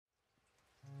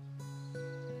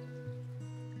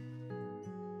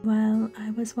While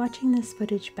I was watching this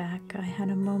footage back, I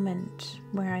had a moment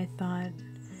where I thought,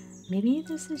 maybe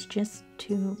this is just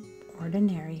too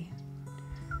ordinary.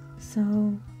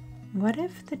 So, what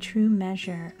if the true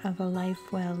measure of a life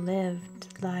well lived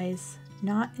lies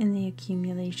not in the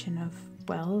accumulation of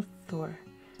wealth or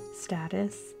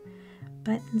status,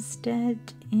 but instead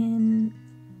in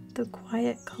the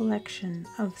quiet collection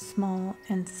of small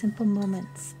and simple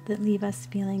moments that leave us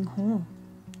feeling whole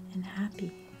and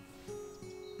happy?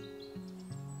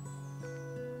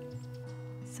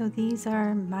 So these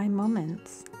are my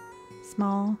moments,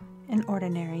 small and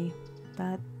ordinary,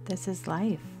 but this is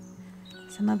life.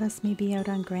 Some of us may be out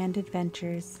on grand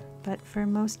adventures, but for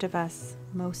most of us,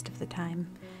 most of the time,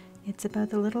 it's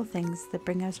about the little things that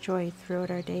bring us joy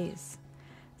throughout our days.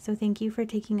 So thank you for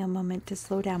taking a moment to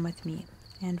slow down with me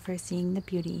and for seeing the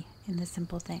beauty in the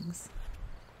simple things.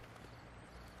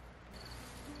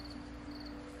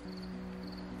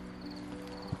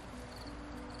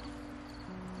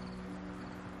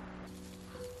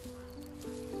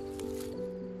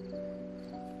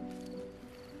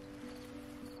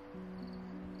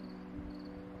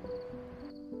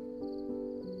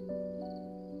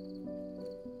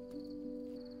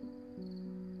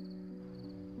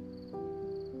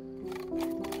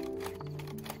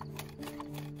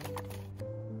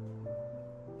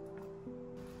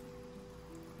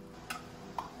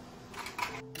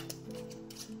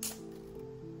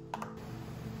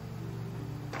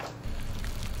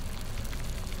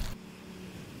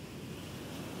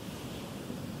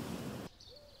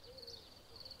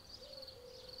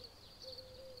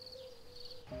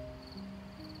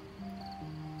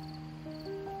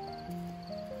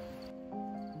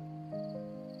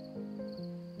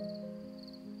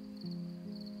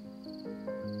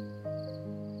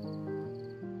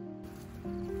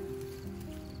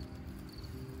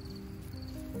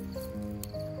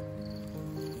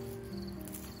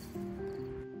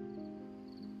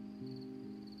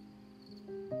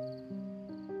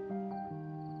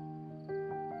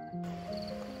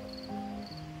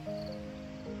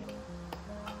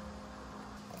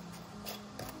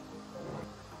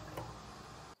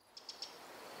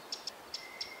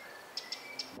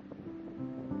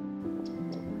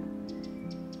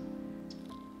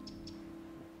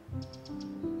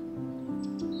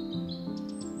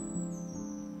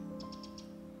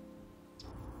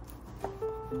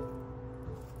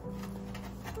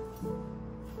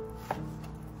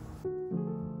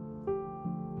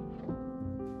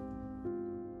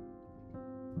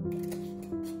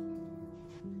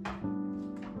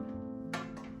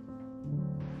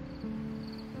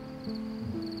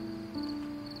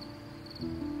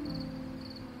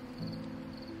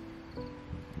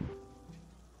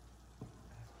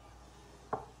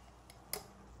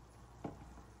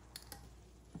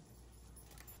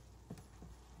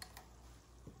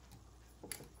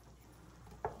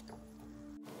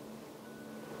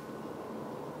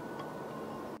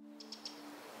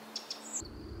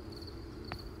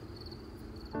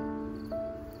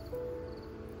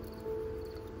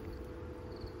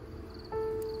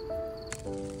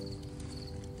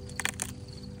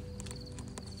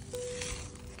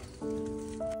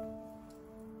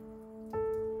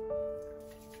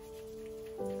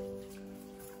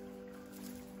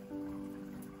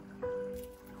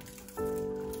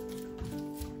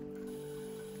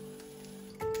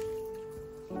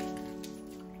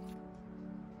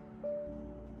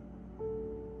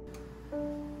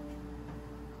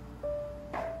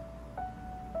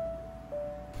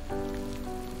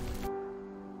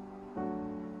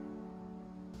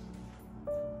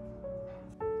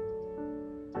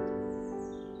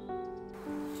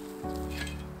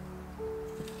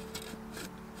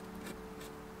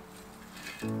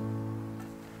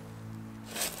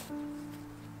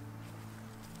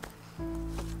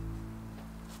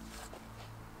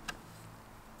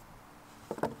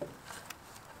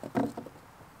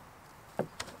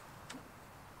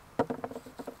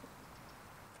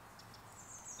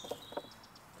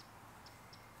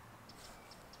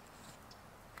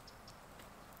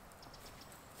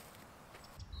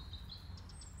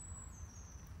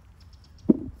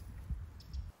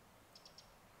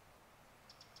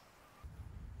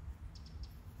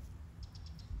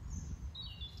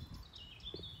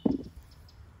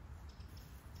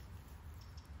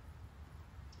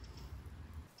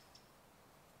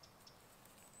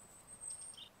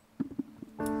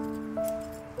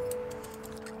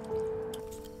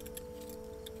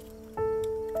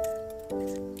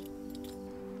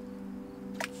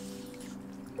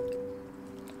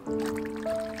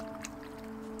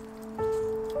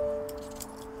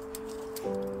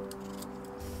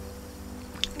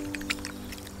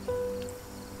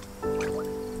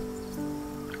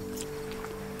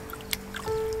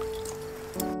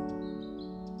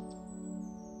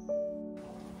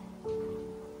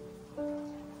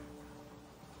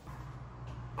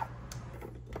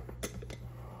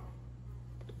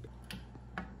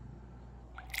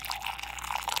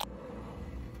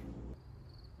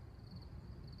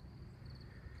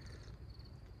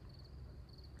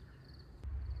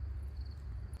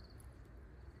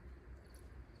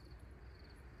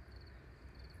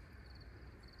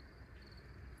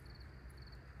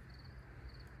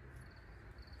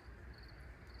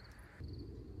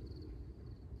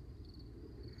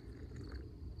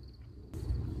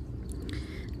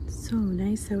 so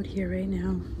nice out here right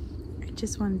now. I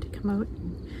just wanted to come out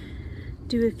and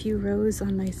do a few rows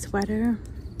on my sweater.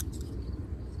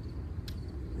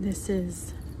 This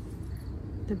is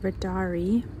the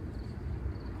Radari.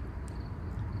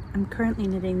 I'm currently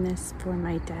knitting this for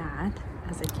my dad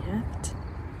as a gift.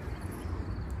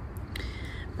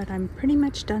 But I'm pretty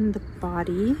much done the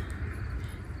body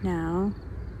now.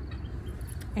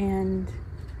 And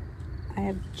I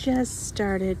have just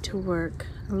started to work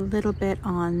a little bit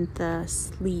on the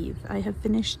sleeve. I have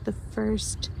finished the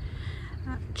first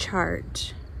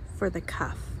chart for the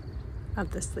cuff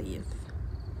of the sleeve.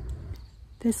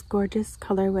 This gorgeous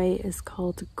colorway is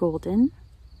called Golden.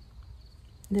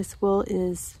 This wool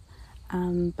is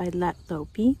by Let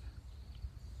Lopi.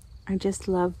 I just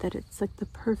love that it's like the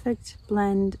perfect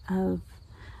blend of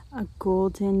a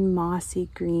golden mossy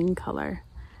green color.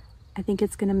 I think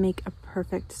it's gonna make a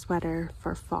perfect sweater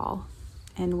for fall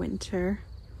and winter,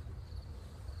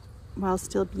 while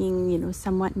still being, you know,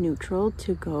 somewhat neutral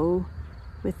to go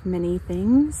with many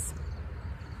things.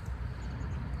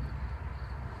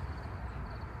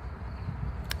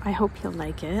 I hope you'll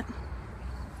like it.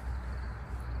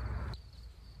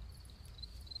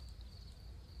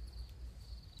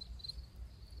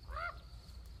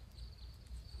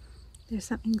 There's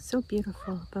something so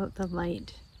beautiful about the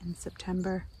light in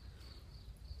September.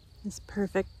 This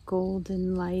perfect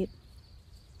golden light.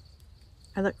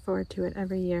 I look forward to it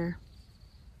every year.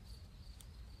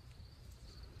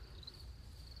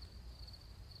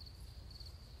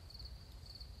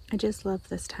 I just love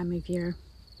this time of year.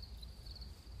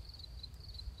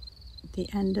 The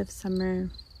end of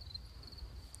summer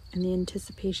and the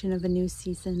anticipation of a new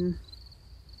season.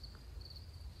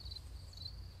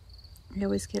 I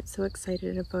always get so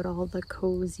excited about all the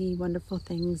cozy, wonderful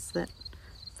things that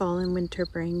fall and winter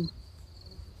bring.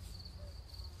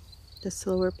 The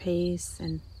slower pace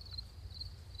and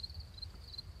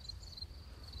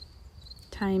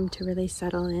time to really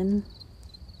settle in.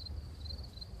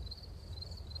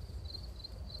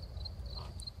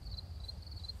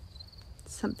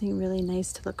 Something really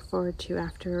nice to look forward to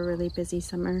after a really busy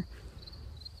summer.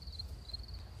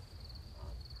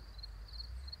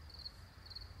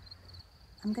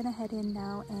 I'm gonna head in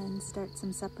now and start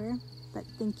some supper, but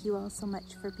thank you all so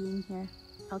much for being here.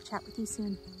 I'll chat with you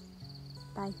soon.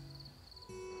 Bye.